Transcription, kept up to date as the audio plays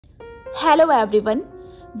Hello everyone,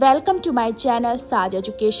 welcome to my channel Saj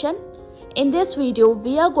Education. In this video,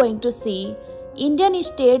 we are going to see Indian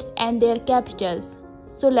states and their capitals.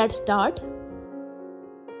 So let's start.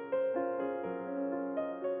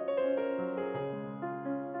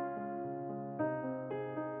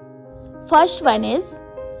 First one is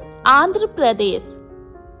Andhra Pradesh.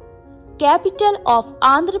 Capital of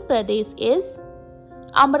Andhra Pradesh is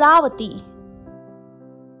Amravati.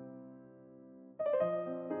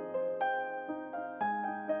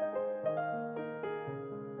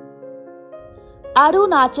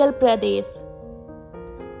 Arunachal Pradesh.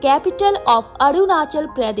 Capital of Arunachal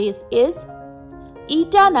Pradesh is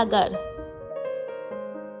Itanagar.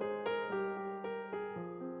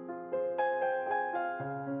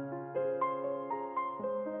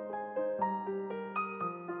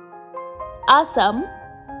 Assam,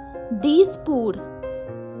 Dispur.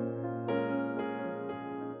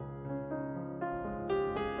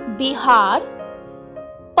 Bihar,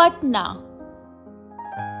 Patna.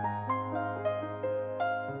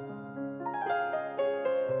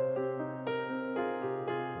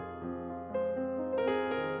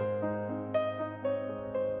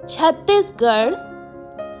 Chhattisgarh,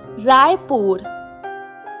 Raipur.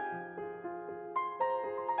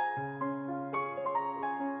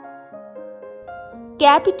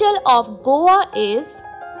 Capital of Goa is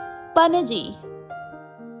Panaji.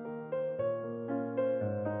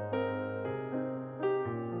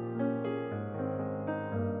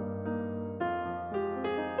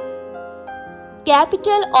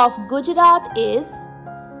 Capital of Gujarat is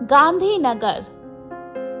Gandhinagar.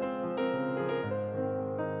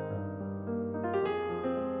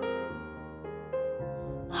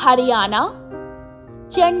 Haryana,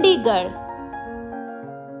 Chandigarh.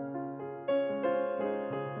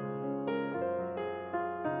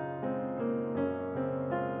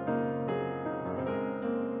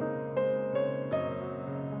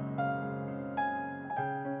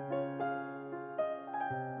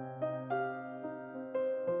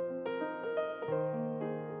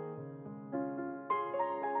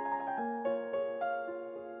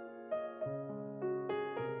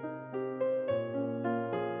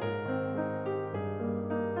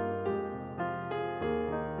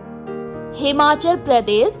 Himachal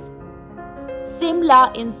Pradesh,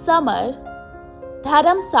 Simla in summer,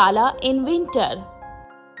 Dharamsala in winter.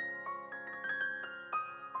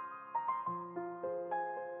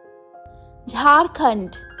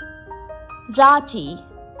 Jharkhand, Ranchi.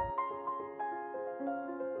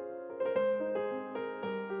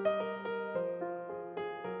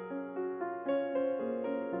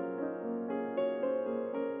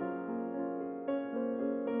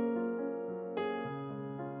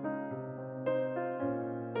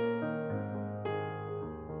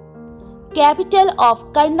 Capital of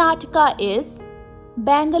Karnataka is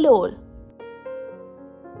Bangalore.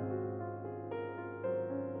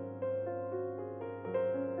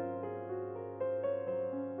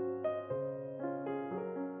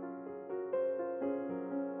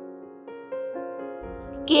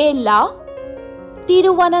 Kerala,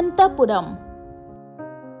 Tiruvananthapuram.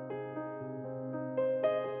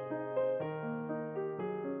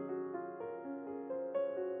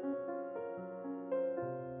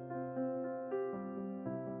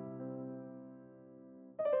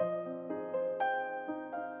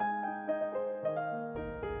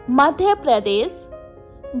 Madhya Pradesh,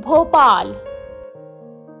 Bhopal.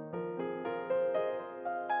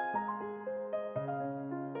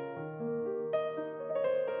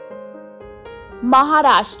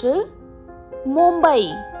 Maharashtra,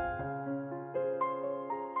 Mumbai.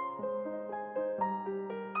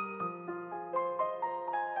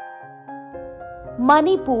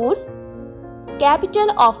 Manipur,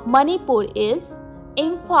 capital of Manipur is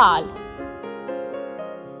Imphal.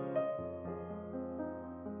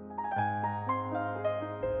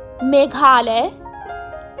 Meghalaya,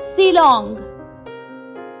 Shillong.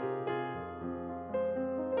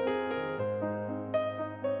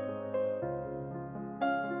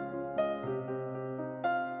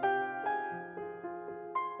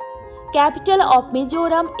 Capital of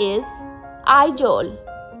Mizoram is Aizawl.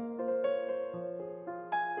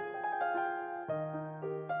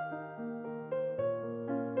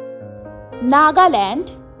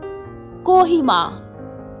 Nagaland, Kohima.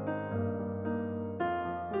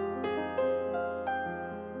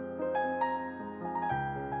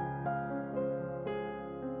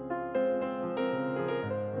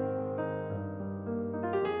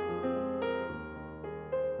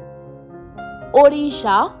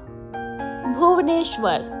 Odisha,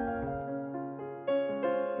 Bhubaneswar.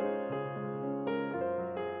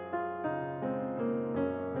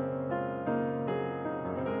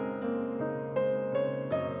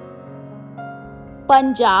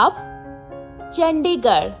 Punjab,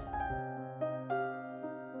 Chandigarh.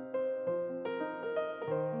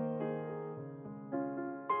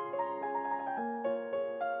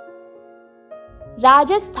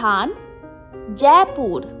 Rajasthan,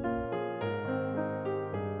 Jaipur.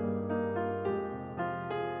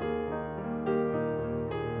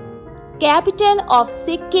 Capital of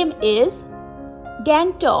Sikkim is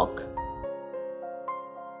Gangtok.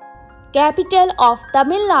 Capital of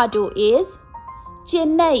Tamil Nadu is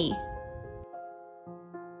Chennai.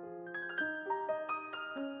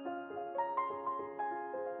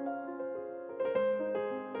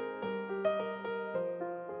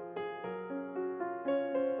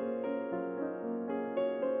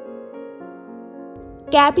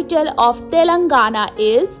 Capital of Telangana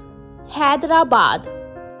is Hyderabad.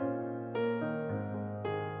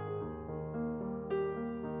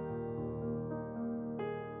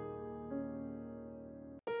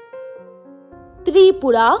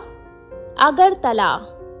 Tripura, Agartala.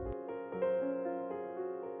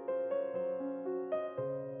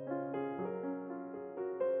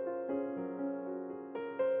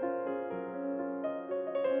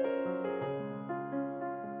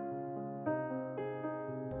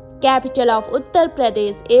 Capital of Uttar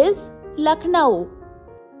Pradesh is Lucknow.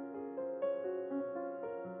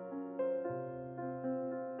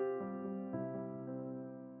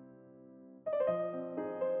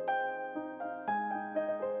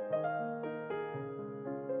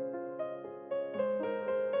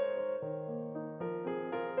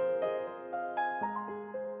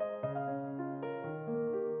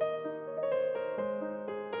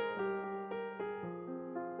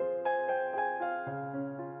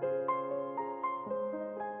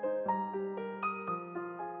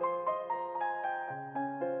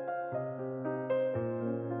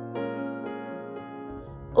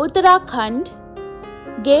 Uttarakhand,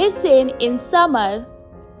 Gairsen in summer,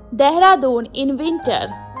 Dehradun in winter.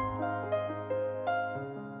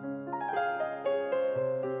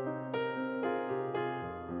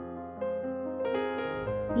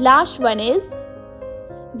 Last one is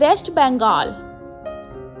West Bengal.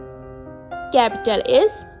 Capital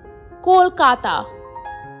is Kolkata.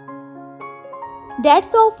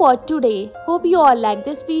 That's all for today. Hope you all like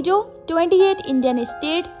this video. 28 Indian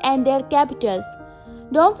states and their capitals.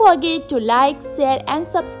 Don't forget to like, share and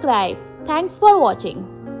subscribe. Thanks for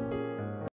watching.